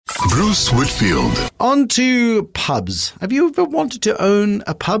Bruce Whitfield. On to pubs. Have you ever wanted to own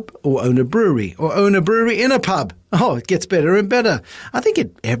a pub or own a brewery or own a brewery in a pub? Oh, it gets better and better. I think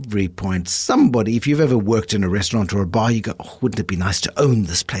at every point, somebody, if you've ever worked in a restaurant or a bar, you go, oh, wouldn't it be nice to own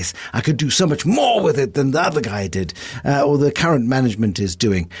this place? I could do so much more with it than the other guy did, or the current management is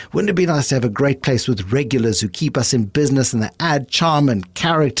doing. Wouldn't it be nice to have a great place with regulars who keep us in business and they add charm and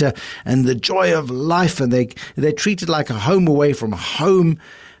character and the joy of life, and they're treated like a home away from home?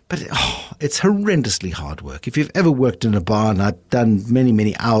 But it's horrendously hard work. If you've ever worked in a bar, and I've done many,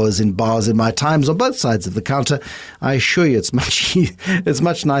 many hours in bars in my times on both sides of the counter, I assure you it's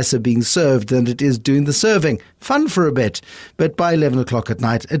much nicer being served than it is doing the serving. Fun for a bit, but by 11 o'clock at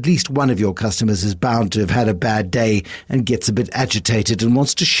night, at least one of your customers is bound to have had a bad day and gets a bit agitated and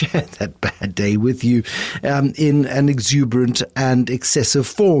wants to share that bad day with you in an exuberant and excessive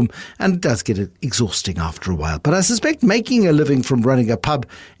form. And it does get exhausting after a while. But I suspect making a living from running a pub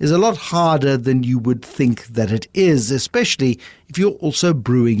is a lot harder than you would think that it is, especially if you're also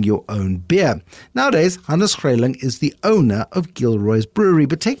brewing your own beer. Nowadays, Hannes Greyling is the owner of Gilroy's Brewery.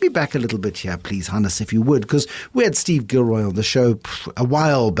 But take me back a little bit here, please, Hannes, if you would, because we had Steve Gilroy on the show a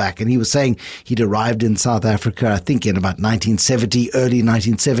while back, and he was saying he'd arrived in South Africa, I think in about 1970, early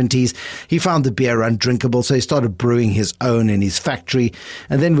 1970s. He found the beer undrinkable, so he started brewing his own in his factory,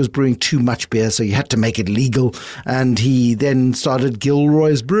 and then was brewing too much beer, so you had to make it legal. And he then started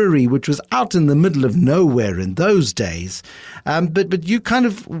Gilroy's Brewery, which was out in the middle of nowhere in those days. But you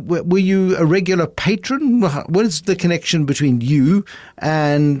were you a regular patron? What is the connection between you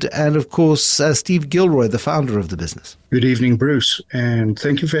and of course, Steve Gilroy, the founder of the business? Good evening, Bruce, and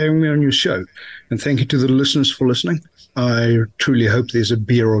thank you for having me on your show. And thank you to the listeners for listening. I truly hope there's a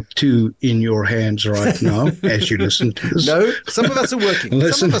beer or two in your hands right now as you listen to this. No, some of us are working.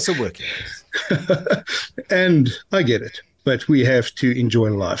 Some of us are working. And I get it. But we have to enjoy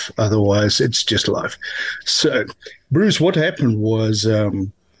life. Otherwise, it's just life. So, Bruce, what happened was,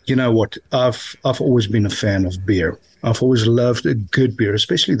 you know what? I've always been a fan of beer. I've always loved a good beer,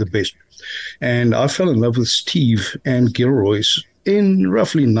 especially the best. And I fell in love with Steve and Gilroy's in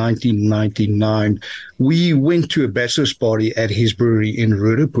roughly 1999. We went to a bachelor's party at his brewery in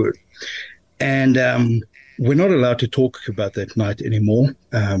Roodepoort. And we're not allowed to talk about that night anymore.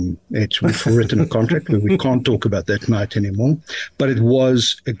 We've written a contract where we can't talk about that night anymore. But it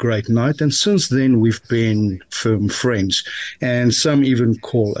was a great night. And since then, we've been firm friends. And some even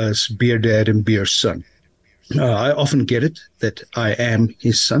call us Beer Dad and Beer Son. I often get it that I am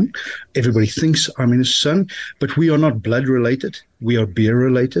his son. Everybody thinks I'm his son, but we are not blood related. We are beer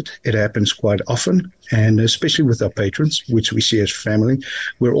related. It happens quite often. And especially with our patrons, which we see as family,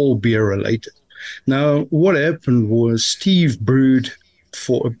 we're all beer related. Now, what happened was Steve brewed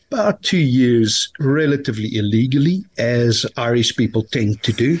for about 2 years relatively illegally, as Irish people tend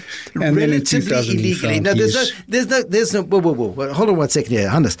to do. And relatively illegally. No, there's no. Whoa. Hold on 1 second here,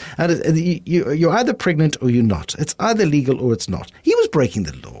 Hannes. You're either pregnant or you're not. It's either legal or it's not. He was breaking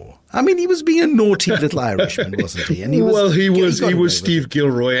the law. I mean, he was being a naughty little Irishman, wasn't he? And he was Steve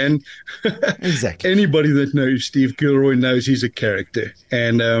Gilroy, and exactly. Anybody that knows Steve Gilroy knows he's a character.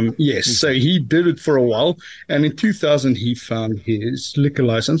 And yes, exactly. So he did it for a while, and in 2000 he found his liquor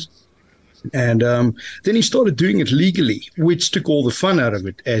license, and then he started doing it legally, which took all the fun out of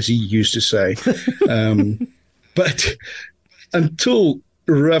it, as he used to say. But until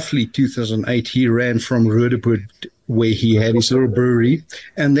roughly 2008, he ran from Roodepoort, where he had his little brewery.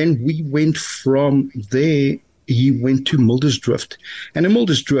 And then we went from there, he went to Muldersdrift. And in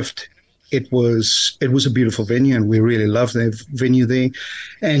Muldersdrift, it was a beautiful venue, and we really loved the venue there.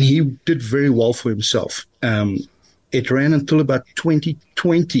 And he did very well for himself. It ran until about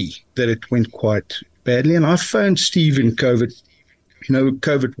 2020 that it went quite badly. And I phoned Steve in COVID. You know,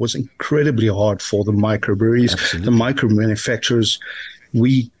 COVID was incredibly hard for the microbreweries, Absolutely. The micro manufacturers.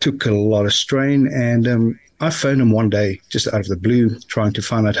 We took a lot of strain, and I phoned him one day just out of the blue, trying to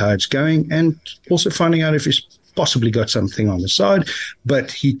find out how it's going, and also finding out if he's possibly got something on the side.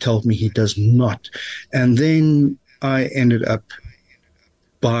 But he told me he does not. And then I ended up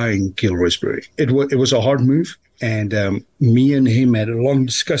buying Gilroy's Brewery. It was a hard move, and me and him had a long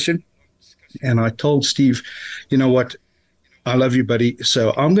discussion. And I told Steve, you know what, I love you, buddy,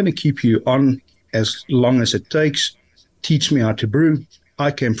 so I'm going to keep you on as long as it takes. Teach me how to brew. I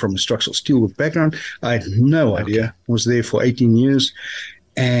came from a structural steel background. I had no idea. Was there for 18 years.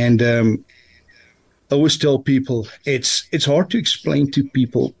 And I always tell people it's hard to explain to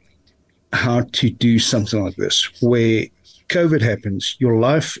people how to do something like this, where COVID happens. Your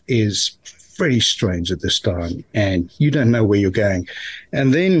life is very strange at this time, and you don't know where you're going.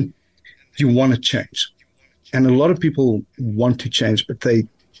 And then you want to change. And a lot of people want to change, but they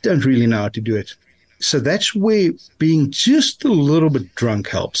don't really know how to do it. So that's where being just a little bit drunk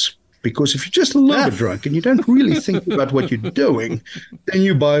helps. Because if you're just a little bit drunk and you don't really think about what you're doing, then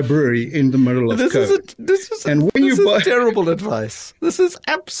you buy a brewery in the middle of COVID. This is terrible advice. This is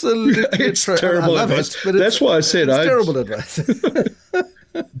absolutely it's terrible advice. That's why I said it's terrible advice.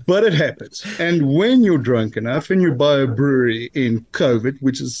 But it happens. And when you're drunk enough and you buy a brewery in COVID,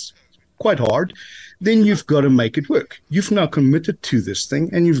 which is quite hard, then you've got to make it work. You've now committed to this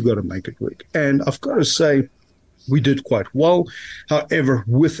thing and you've got to make it work. And I've got to say, we did quite well. However,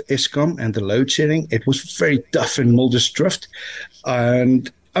 with Eskom and the load shedding, it was very tough in Muldersdrift.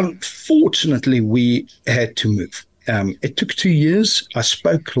 And unfortunately, we had to move. It took 2 years. I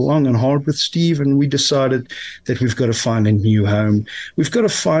spoke long and hard with Steve, and we decided that we've got to find a new home. We've got to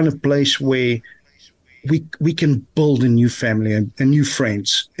find a place where we can build a new family and new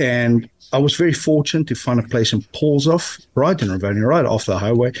friends. And I was very fortunate to find a place in Paulshof, right in Rivonia, right off the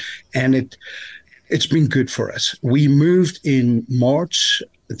highway. And it's been good for us. We moved in March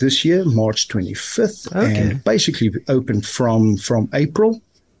this year, March 25th, and basically opened from April.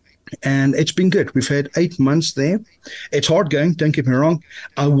 And it's been good. We've had 8 months there. It's hard going, don't get me wrong.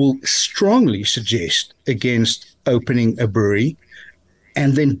 I will strongly suggest against opening a brewery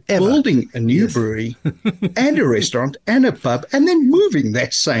and then building a new brewery and a restaurant and a pub and then moving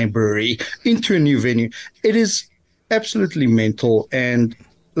that same brewery into a new venue. It is absolutely mental, and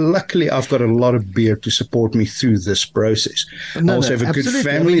luckily, I've got a lot of beer to support me through this process. I also have a good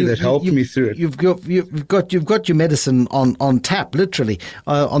family that helped me through it. You've got your medicine on tap, literally,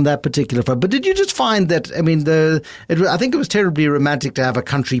 on that particular front. But did you just find that? I mean, I think it was terribly romantic to have a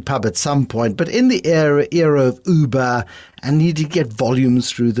country pub at some point. But in the era of Uber, and you to get volumes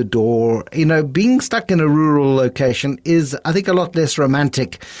through the door, being stuck in a rural location is, I think, a lot less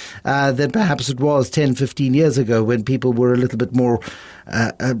romantic than perhaps it was 10, 15 years ago when people were a little bit more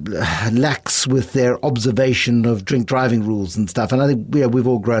lax with their observation of drink driving rules and stuff. And I think we've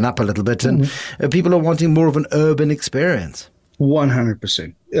all grown up a little bit, and people are wanting more of an urban experience.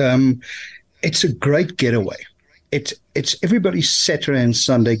 100%. It's a great getaway. It's everybody's Saturday and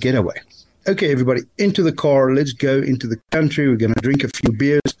Sunday getaway. Okay, everybody, into the car. Let's go into the country. We're going to drink a few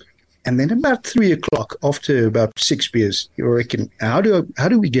beers. And then about 3 o'clock, after about 6 beers, you reckon, how do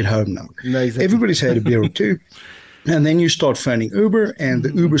we get home now? No, exactly. Everybody's had a beer or two. And then you start phoning Uber, and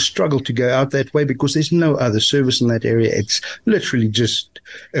the Uber struggle to go out that way because there's no other service in that area. It's literally just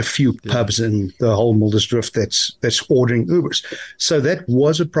a few pubs in the whole Muldersdrift that's ordering Ubers. So that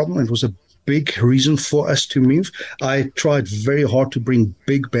was a problem. It was a big reason for us to move. I tried very hard to bring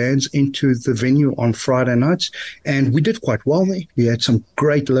big bands into the venue on Friday nights, and we did quite well there. We had some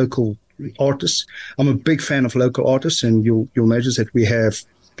great local artists. I'm a big fan of local artists, and you'll notice that we have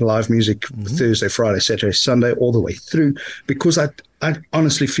live music Thursday, Friday, Saturday, Sunday, all the way through, because I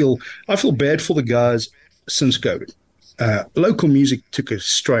honestly feel bad for the guys since COVID. Local music took a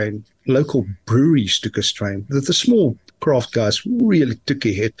strain. Local breweries took a strain. The small craft guys really took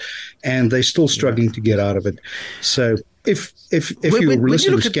a hit, and they're still struggling to get out of it. So if you're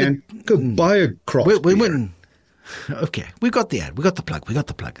listening to Scan, go buy a craft beer. Okay, we got the ad, we got the plug,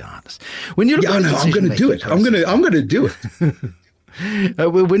 Hannes. When you look I'm going to do it. I'm going to do it.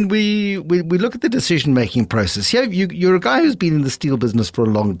 When we look at the decision-making process, you're a guy who's been in the steel business for a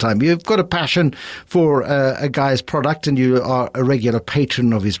long time. You've got a passion for a guy's product, and you are a regular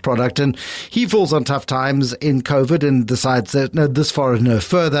patron of his product. And he falls on tough times in COVID and decides that no, this far and no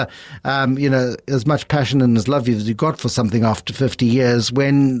further. As much passion and as love as you got for something after 50 years,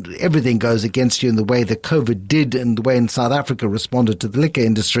 when everything goes against you in the way that COVID did and the way in South Africa responded to the liquor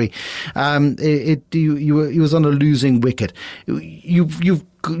industry, he was on a losing wicket. You've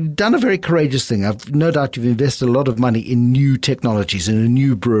done a very courageous thing. I've no doubt you've invested a lot of money in new technologies, in a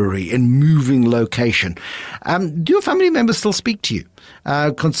new brewery, in moving location. Do your family members still speak to you,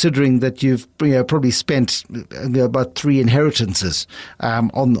 considering that you've probably spent about 3 inheritances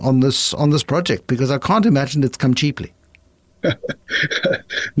on this project? Because I can't imagine it's come cheaply.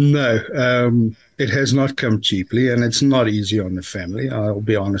 No, it has not come cheaply, and it's not easy on the family. I'll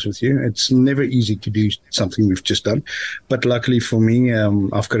be honest with you. It's never easy to do something we've just done. But luckily for me,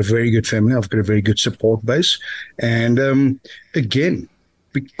 I've got a very good family. I've got a very good support base. And again,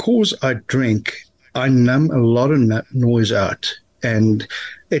 because I drink, I numb a lot of noise out. And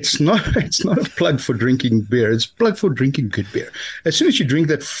it's not a plug for drinking beer. It's a plug for drinking good beer. As soon as you drink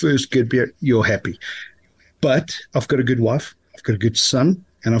that first good beer, you're happy. But I've got a good wife, I've got a good son,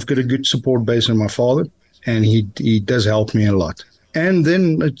 and I've got a good support base in my father, and he does help me a lot. And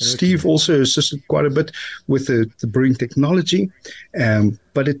then Steve also assisted quite a bit with the brewing technology,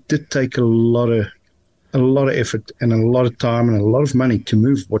 but it did take a lot of a lot of effort and a lot of time and a lot of money to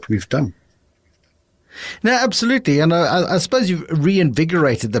move what we've done. No, absolutely. And I suppose you've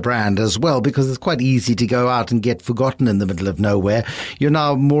reinvigorated the brand as well, because it's quite easy to go out and get forgotten in the middle of nowhere. You're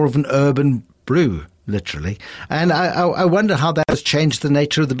now more of an urban brew, literally. And I wonder how that has changed the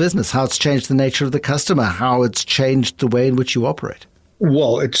nature of the business, how it's changed the nature of the customer, how it's changed the way in which you operate.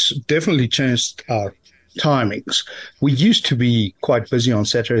 Well, it's definitely changed our timings. We used to be quite busy on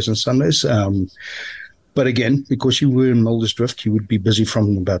Saturdays and Sundays. But again, because you were in Mulder's Drift, you would be busy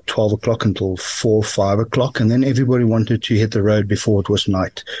from about 12 o'clock until 4 or 5 o'clock. And then everybody wanted to hit the road before it was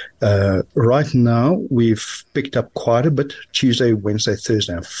night. Right now, we've picked up quite a bit Tuesday, Wednesday,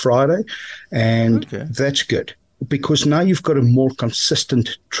 Thursday, and Friday. And that's good, because now you've got a more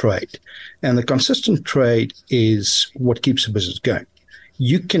consistent trade. And the consistent trade is what keeps the business going.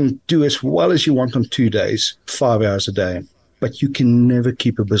 You can do as well as you want on 2 days, 5 hours a day, but you can never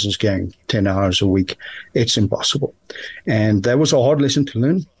keep a business going 10 hours a week. It's impossible. And that was a hard lesson to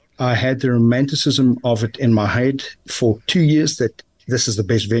learn. I had the romanticism of it in my head for 2 years that this is the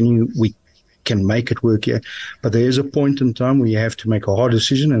best venue. We can make it work here. But there is a point in time where you have to make a hard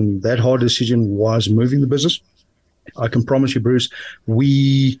decision, and that hard decision was moving the business. I can promise you, Bruce,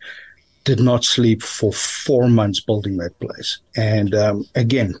 we did not sleep for 4 months building that place. And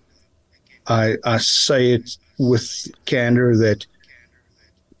again, I say it with candor that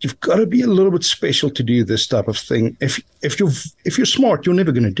you've got to be a little bit special to do this type of thing. If you're smart, you're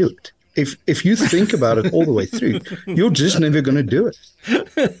never going to do it. If you think about it all the way through, you're just never going to do it.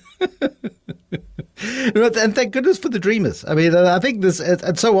 And thank goodness for the dreamers. I mean, I think this,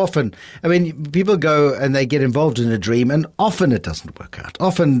 and so often, I mean, people go and they get involved in a dream, and often it doesn't work out.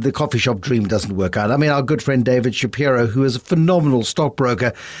 Often the coffee shop dream doesn't work out. I mean, our good friend David Shapiro, who is a phenomenal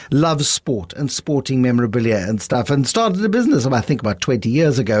stockbroker, loves sport and sporting memorabilia and stuff, and started a business, I think, about 20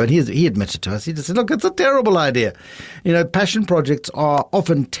 years ago. And he admitted to us, he just said, look, it's a terrible idea. You know, passion projects are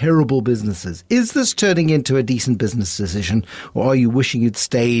often terrible businesses. Is this turning into a decent business decision, or are you wishing you'd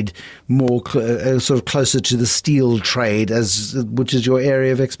stayed more sort of closer to the steel trade, which is your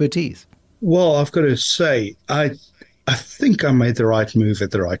area of expertise? Well, I've got to say, I think I made the right move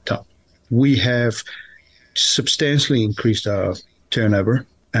at the right time. We have substantially increased our turnover.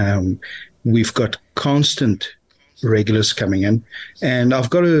 We've got constant regulars coming in, and I've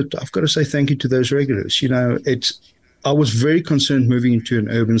got to say thank you to those regulars. You know, I was very concerned moving into an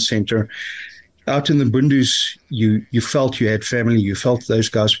urban center. Out in the Bundus, you felt you had family. You felt those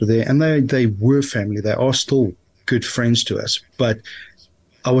guys were there, and they were family. They are still good friends to us. But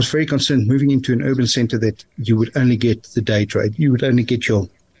I was very concerned moving into an urban center that you would only get the day trade. You would only get your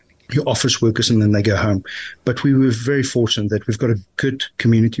office workers, and then they go home. But we were very fortunate that we've got a good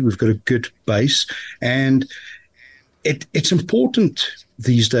community. We've got a good base, and it's important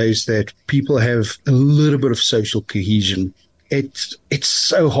these days that people have a little bit of social cohesion. It's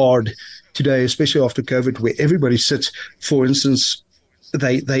so hard today, especially after COVID, where everybody sits. For instance,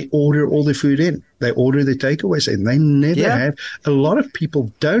 they order all their food in. They order their takeaways in. They never have. A lot of people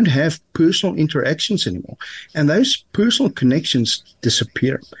don't have personal interactions anymore, and those personal connections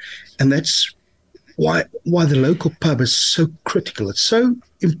disappear. And that's why the local pub is so critical. It's so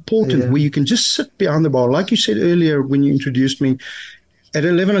important, where you can just sit behind the bar. Like you said earlier when you introduced me, at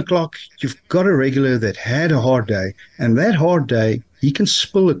 11 o'clock, you've got a regular that had a hard day, and that hard day, he can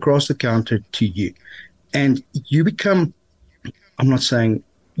spill across the counter to you. And you become, I'm not saying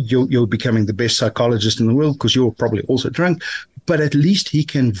you're becoming the best psychologist in the world, because you're probably also drunk, but at least he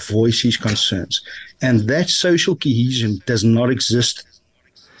can voice his concerns. And that social cohesion does not exist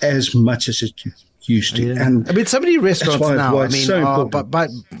as much as it used to. Yeah. And I mean, so many restaurants now, I mean, so but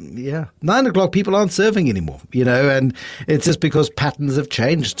 9 o'clock people aren't serving anymore, you know, and it's just because patterns have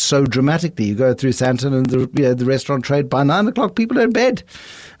changed so dramatically. You go through Santon and the restaurant trade, by 9 o'clock people are in bed.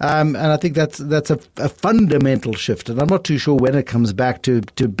 And I think that's a fundamental shift. And I'm not too sure when it comes back to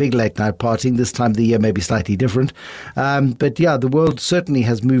big late night partying. This time of the year may be slightly different. But yeah, the world certainly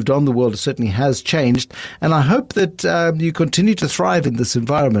has moved on. The world certainly has changed. And I hope that you continue to thrive in this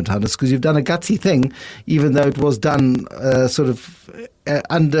environment, Hannes, because you've done a gutsy thing, even though it was done sort of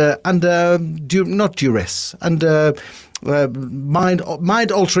under not duress, under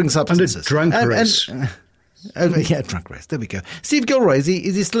mind-altering substances. Under drunk race. Drunk race. There we go. Steve Gilroy, is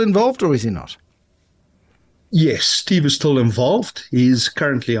he still involved, or is he not? Yes, Steve is still involved. He's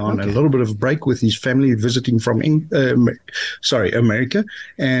currently on a little bit of a break with his family visiting from America,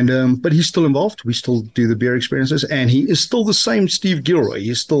 and but he's still involved. We still do the beer experiences, and he is still the same Steve Gilroy.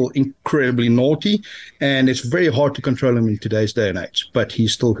 He's still incredibly naughty, and it's very hard to control him in today's day and age, but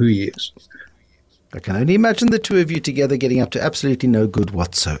he's still who he is. I can only imagine the two of you together getting up to absolutely no good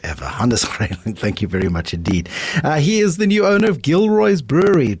whatsoever. Hannes Greyling, thank you very much indeed. He is the new owner of Gilroy's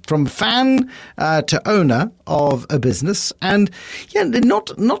Brewery, from fan to owner of a business. And yeah,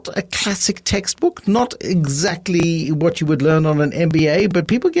 not a classic textbook, not exactly what you would learn on an MBA, but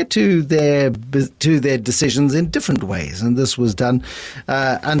people get to their decisions in different ways. And this was done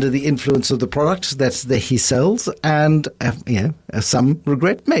under the influence of the product that he sells, and some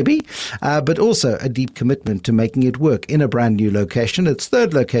regret maybe, but also a deep commitment to making it work in a brand new location. Its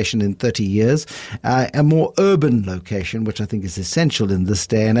third location in 30 years, a more urban location, which I think is essential in this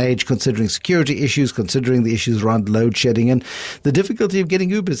day and age, considering security issues, considering the issues around load shedding, and the difficulty of getting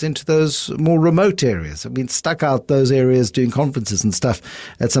Ubers into those more remote areas. I've been stuck out those areas doing conferences and stuff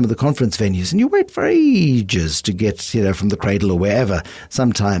at some of the conference venues, and you wait for ages to get, from the cradle or wherever,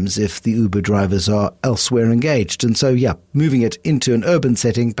 sometimes if the Uber drivers are elsewhere engaged. And so, moving it into an urban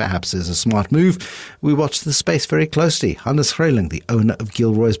setting perhaps is a smart move. We watch the space very closely. Hannes Greyling, the owner of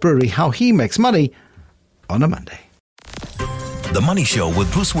Gilroy's Brewery, how he makes money on a Monday. The Money Show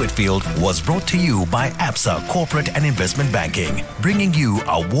with Bruce Whitfield was brought to you by ABSA Corporate and Investment Banking, bringing you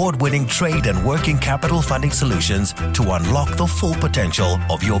award-winning trade and working capital funding solutions to unlock the full potential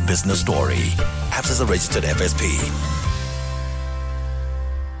of your business story. ABSA is a registered FSP.